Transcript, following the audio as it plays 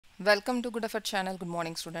Welcome to Good Effort channel. Good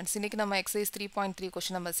morning students. இன்னைக்கு நம்ம exercise 3.3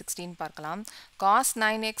 question number 16 பார்க்கலாம். Cos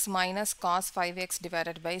 9x minus cos 5x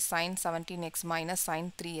divided by sin 17x minus sin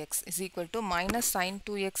 3x is equal to minus sin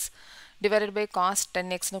 2x divided by cos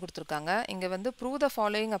 10x னு கொடுத்திருக்காங்க. இங்க வந்து prove the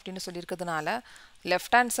following அப்படினு சொல்லிருக்கிறதுனால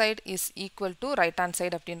left hand side is equal to right hand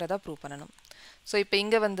side அப்படின்றத prove பண்ணனும். So இப்போ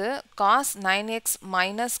இங்க வந்து cos 9x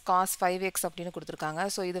minus cos 5x அப்படினு கொடுத்திருக்காங்க.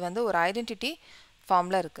 So இது வந்து ஒரு identity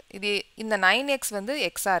ஃபார்ம்ல இருக்கு. இது இந்த 9x வந்து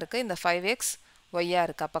x ஆ இருக்கு, இந்த 5x y ஆ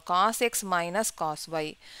இருக்கு. அப்ப cos x minus cos y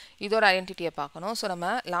இதோட ஐடென்டிட்டியை பார்க்கணும். சோ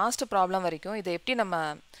நம்ம லாஸ்ட் ப்ராப்ளம் வரைக்கும் இதை எப்படி நம்ம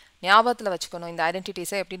ஞாபகத்துல வச்சுக்கணும், இந்த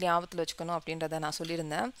ஐடென்டிட்டிஸை எப்படி ஞாபகத்துல வச்சுக்கணும் அப்படின்றத நான்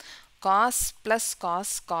சொல்லியிருந்தேன். cos plus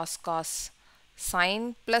cos cos cos sin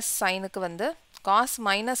plus sinக்கு வந்து cos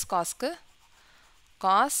minus cosக்கு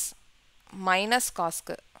cos minus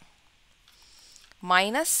cosக்கு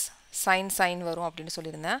minus sin sin வரும் அப்படின்னு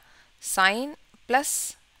சொல்லியிருந்தேன். sin plus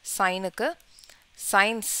sinuக்கு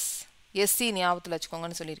sines sc ஞாபகத்துல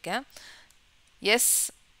வச்சுக்கோங்கன்னு சொல்லியிருக்கேன். s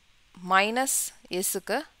minus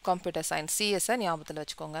sக்கு computer science cs ஞாபகத்துல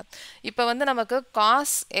வச்சுக்கோங்க. இப்போ வந்து நமக்கு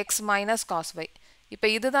cos x minus cos y, இப்போ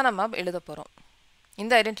இதுதான் நம்ம எழுத போறோம்,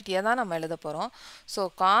 இந்த ஐடென்டிட்டியை தான் நம்ம எழுத போறோம். So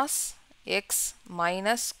cos x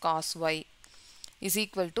minus cos y is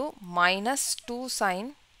equal to minus 2 sin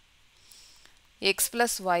x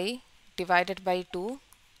plus y divided by 2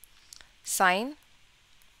 sin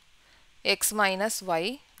x minus y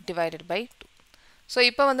divided by 2. So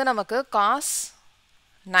இப்போ வந்து நமக்கு cos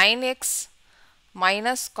 9x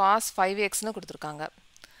minus cos 5x னு கொடுத்திருக்காங்க.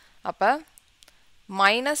 அப்ப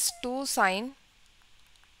minus 2 sin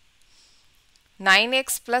 9x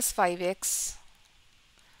plus 5x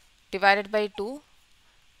divided by 2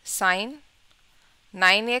 sin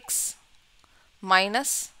 9x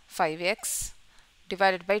minus 5x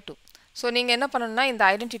divided by 2. So நீங்க என்ன பண்ணணும்னா இந்த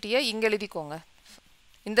ஐடென்டிட்டியை இங்க எழுதிக்கோங்க,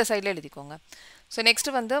 இந்த சைடுல எழுதிக்கோங்க. So next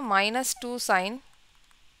வந்து minus 2 sin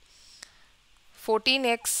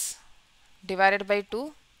 14x divided by 2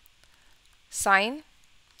 sin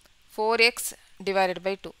 4x divided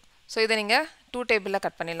by 2. So இதை நீங்க 2 டேபிள்ல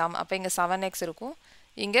கட் பண்ணிடலாம். அப்ப இங்க 7x இருக்கும்,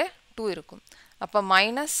 இங்க 2 இருக்கும். அப்ப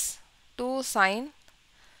minus 2 sin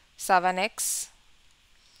 7x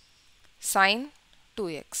sin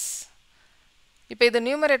 2x. இப்போ இது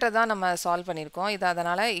நியூமரேட்டர் தான் நம்ம சால்வ் பண்ணியிருக்கோம். இது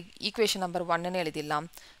அதனால ஈக்குவேஷன் நம்பர் 1 னு எழுதிடலாம்.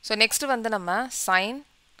 ஸோ நெக்ஸ்ட் வந்து நம்ம sin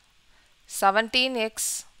 17x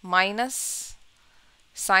minus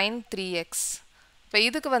sin 3x. இப்போ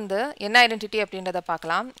இதுக்கு வந்து என்ன ஐடென்டிட்டி அப்படின்றத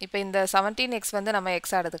பார்க்கலாம். இப்போ இந்த 17x வந்து நம்ம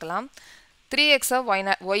x எடுத்துக்கலாம், 3x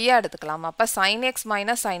y எடுத்துக்கலாம். அப்போ sin x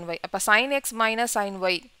minus sin y, அப்போ sin x minus sin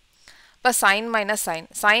y, அப்போ sin minus sin,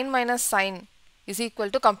 sin minus sin is equal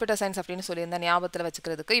to computer science அப்படின்னு சொல்லியிருந்தேன் ஞாபகத்தில்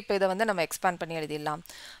வச்சுக்கிறதுக்கு. இப்போ இதை வந்து நம்ம எக்ஸ்பேண்ட் பண்ணி எழுதிடலாம்.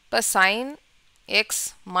 இப்போ sin x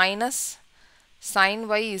minus sin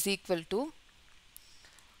y is equal to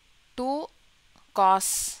 2 cos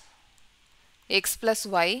x plus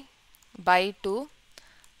y by 2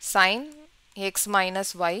 sin x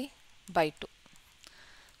minus y by 2.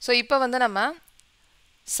 So இப்போ வந்து நம்ம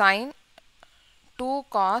sin 2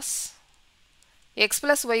 cos x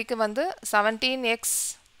plus yக்கு வந்து 17x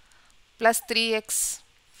plus 3x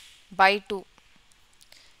by 2,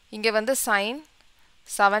 இங்க வந்து sin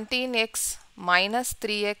 17x minus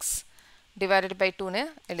 3x divided by 2 னு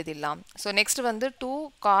எழுதிடலாம். So next வந்து 2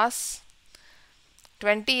 cos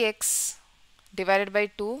 20x divided by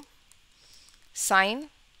 2 sin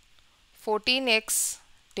 14x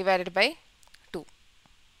divided by 2.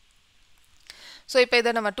 So இப்போ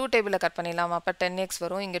இதை நம்ம 2 டேபிளில் கட் பண்ணிடலாம். அப்போ 10x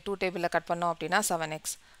வரும், இங்கே 2 டேபிளில் கட் பண்ணோம் அப்படின்னா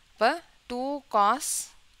 7x. இப்போ 2 cos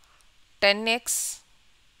 10x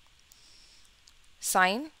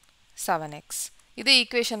sin 7x. இது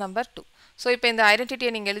ஈக்குவேஷன் நம்பர் 2. ஸோ இப்போ இந்த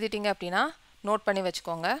ஐடென்டிட்டியை நீங்கள் எழுதிட்டீங்க அப்படின்னா நோட் பண்ணி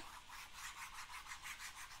வச்சுக்கோங்க.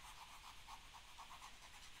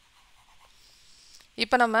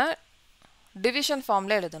 இப்போ நம்ம டிவிஷன்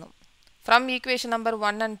ஃபார்மில் எழுதணும். ஃப்ரம் ஈக்குவேஷன் நம்பர்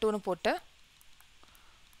 1 and 2னு போட்டு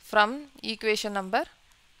from equation number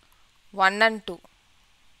 1 and 2.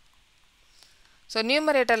 So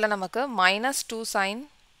நியூமரேட்டரில் நமக்கு minus 2 sin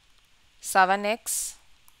 7x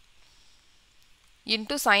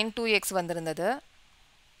into sin 2x வந்திருந்தது,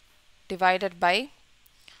 divided by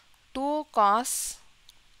 2 cos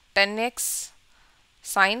 10x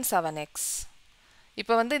sin 7x.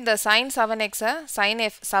 இப்போ வந்து இந்த sin 7x sin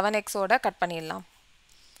 7x ஓட கட் பண்ணிடலாம்.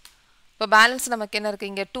 இப்போ பேலன்ஸ் நமக்கு என்ன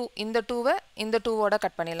இருக்கு, இங்க 2, இந்த 2வை இந்த 2 ஓட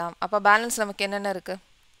கட் பண்ணிடலாம். அப்போ பேலன்ஸ் நமக்கு என்னென்ன இருக்கு,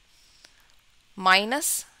 minus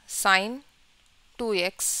sin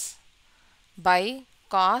 2x by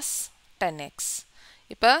cos 10x.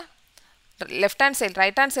 இப்போ left hand side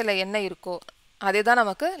right hand சைடில் என்ன இருக்கோ அதே தான்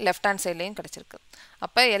நமக்கு லெஃப்ட் ஹேண்ட் சைட்லேயும் கிடச்சிருக்கு.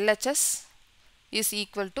 அப்போ LHS is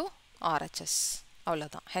equal to RHS.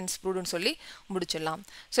 அவ்வளவுதான் hence proved சொல்லி முடிச்சிடலாம்.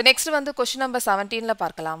 So next வந்து question number 17ல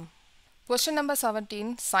பார்க்கலாம். Question number 17,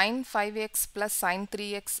 sin 5x plus sin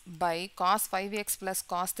 3x by cos 5x plus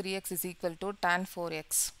cos 3x is equal to tan 4x.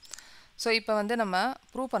 So இப்போ வந்து நம்ம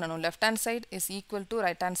ப்ரூவ் பண்ணணும் left hand side is equal to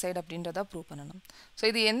right hand side அப்படின்றத prove பண்ணணும். So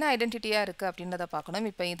இது என்ன ஐடென்டிட்டியாக இருக்குது அப்படின்றத பார்க்கணும்.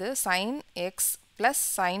 இப்போ இது sin x plus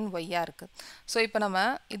sin y-யாக இருக்குது. ஸோ இப்போ நம்ம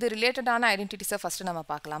இது ரிலேட்டடான ஐடென்டிட்டிஸை ஃபஸ்ட்டு நம்ம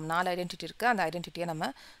பார்க்கலாம். 4 ஐடென்டிட்டி இருக்குது. அந்த ஐடென்டிட்டியை நம்ம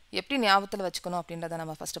எப்படி ஞாபகத்தில் வச்சுக்கணும் அப்படின்றத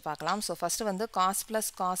நம்ம ஃபஸ்ட்டு பார்க்கலாம். ஸோ ஃபஸ்ட்டு வந்து cos plus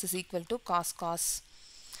cos is equal to cos cos.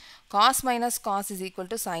 cos minus cos is equal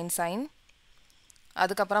to sin sin.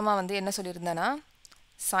 அதுக்கப்புறமா வந்து என்ன சொல்லியிருந்தேன்னா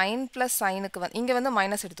sin plus sinக்கு வந்து இங்கே வந்து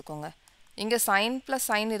மைனஸ் எடுத்துக்கோங்க. இங்கே sin plus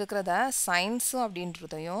sin இருக்கிறத சைன்ஸும்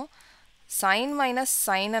அப்படின்றதையும் sin minus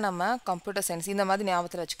sin நம்ம கம்ப்யூட்டர் சயின்ஸ் இந்த மாதிரி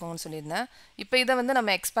ஞாபகத்தில் வச்சுக்கோங்கன்னு சொல்லியிருந்தேன். இப்போ இதை வந்து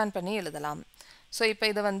நம்ம எக்ஸ்பேண்ட் பண்ணி எழுதலாம். ஸோ இப்போ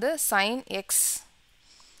இதை வந்து sin x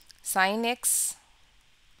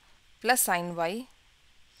plus sin y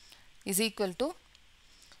is equal to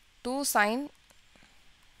 2 sin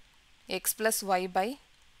x plus y by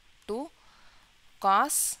 2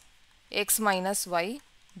 cos x minus y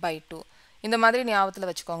by 2 இந்த மாதிரி ஞாபகத்தில்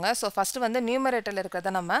வச்சுக்கோங்க. ஸோ ஃபஸ்ட்டு வந்து நியூமரேட்டரில்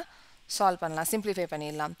இருக்கிறத நம்ம சால்வ் பண்ணலாம், சிம்பிளிஃபை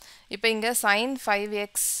பண்ணிடலாம். இப்போ இங்கே sin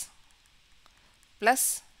 5x plus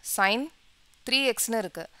sin 3xன்னு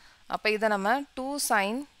இருக்குது. அப்போ இதை நம்ம 2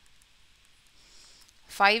 sin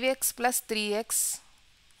 5x plus 3x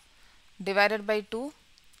divided by 2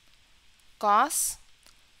 cos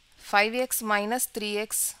 5x minus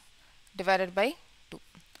 3x divided by 2.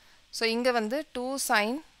 So இங்கே வந்து 2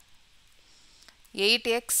 sin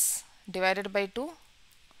 8x divided by 2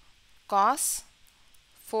 cos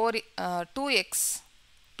 2x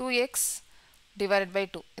divided by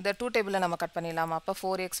 2. இதை 2 டேபிளில் நம்ம கட் பண்ணிடலாம். அப்போ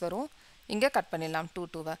 4x வரும். இங்கே கட் பண்ணிடலாம்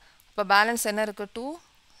 2 அப்போ பேலன்ஸ் என்ன இருக்குது 2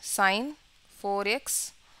 sin 4x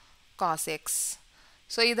cos x.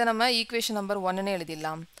 So இதை நம்ம ஈக்குவேஷன் நம்பர் 1ன்னு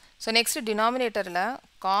எழுதிடலாம். ஸோ நெக்ஸ்ட் டினாமினேட்டரில்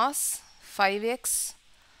cos 5x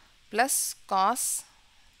plus cos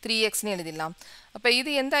 3xன்னு எழுதிடலாம். அப்போ இது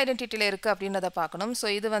எந்த ஐடென்டிட்டியில் இருக்குது அப்படின்றத பார்க்கணும். ஸோ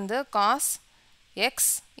இது வந்து cos x,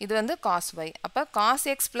 இது வந்து cos y. அப்போ cos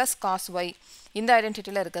x plus cos y இந்த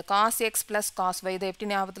ஐடென்டிட்டியில் இருக்குது. cos x plus cos y இதை எப்படி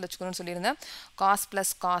ஞாபகத்தில் வச்சுக்கணும்னு சொல்லியிருந்தேன். cos plus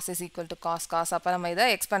cos is equal to cos cos. அப்போ நம்ம இதை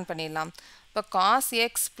எக்ஸ்பேண்ட் பண்ணிடலாம். இப்போ cos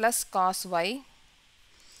x plus cos y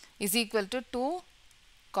is equal to 2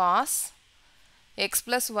 cos x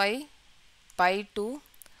plus y by 2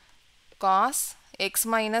 cos x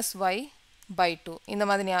minus y by 2 இந்த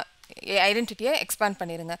மாதிரி ஐடென்டிட்டியை எக்ஸ்பேண்ட்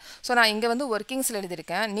பண்ணிடுங்க. ஸோ நான் இங்கே வந்து ஒர்க்கிங்ஸில்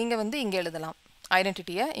எழுதியிருக்கேன், நீங்கள் வந்து இங்கே எழுதலாம்,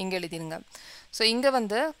 ஐடென்டிட்டியை இங்கே எழுதிடுங்க. ஸோ இங்கே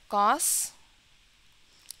வந்து cos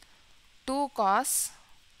 2 cos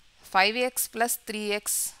 5x plus 3x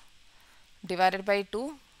divided by 2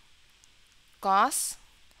 cos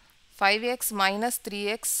 5x minus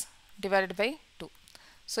 3x divided by 2.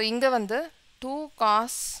 So இங்கே வந்து 2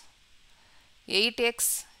 cos 8x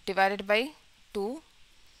divided by 2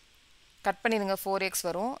 cut பண்ணிடுங்க 4x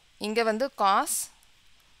வரும். இங்கே வந்து cos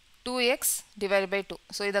 2x divided by 2.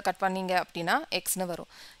 So இதை கட் பண்ணிங்க அப்படின்னா xன்னு வரும்.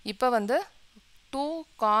 இப்போ வந்து 2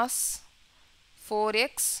 cos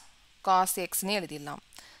 4x cos xன்னு எழுதிடலாம்.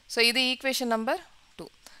 ஸோ இது ஈக்குவேஷன் நம்பர் 2.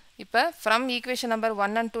 இப்போ ஃப்ரம் ஈக்குவேஷன் நம்பர்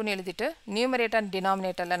 1 and 2ன்னு எழுதிட்டு நியூமரேட்டர் அண்ட்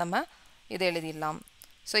டினாமினேட்டரில் நம்ம இதை எழுதிடலாம்.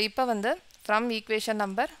 ஸோ இப்போ வந்து from equation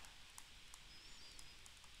number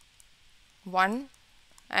 1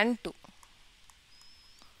 and 2.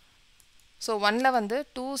 So 1ல் வந்து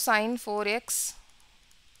 2 sin 4x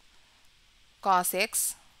cos x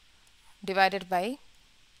divided by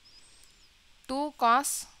 2 cos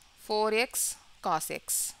 4x cos x.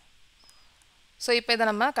 So இப்போ இதை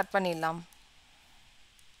நம்ம கட் பண்ணிடலாம்.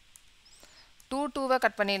 2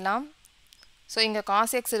 கட் பண்ணிடலாம். ஸோ இங்கே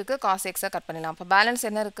cos x இருக்குது, cos x கட் பண்ணிடலாம். இப்போ பேலன்ஸ்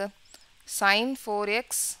என்ன இருக்குது sin 4x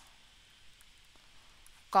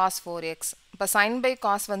cos 4x. இப்போ sin by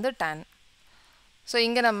cos வந்து tan. ஸோ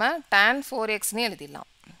இங்கே நம்ம tan 4xன்னு எழுதிடலாம்.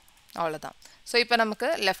 அவ்வளோதான். ஸோ இப்போ நமக்கு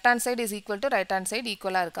left hand side is equal to right hand side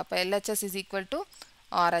ஈக்குவலாக இருக்குது. அப்போ LHS is equal to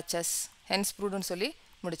RHS hence ப்ரூவ்டுன்னு சொல்லி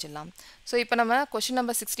முடிச்சிடலாம். ஸோ இப்போ நம்ம கொஷின்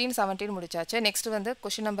நம்பர் 16, 17 முடிச்சாச்சு. நெக்ஸ்ட் வந்து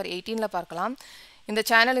கொஷின் நம்பர் 18ல் பார்க்கலாம். இந்த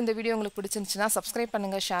சேனல் இந்த வீடியோ உங்களுக்கு பிடிச்சிருந்துச்சுன்னா சப்ஸ்கிரைப்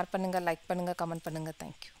பண்ணுங்கள், ஷேர் பண்ணுங்கள், லைக் பண்ணுங்கள், கமெண்ட் பண்ணுங்கள்.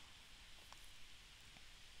 தேங்க்யூ.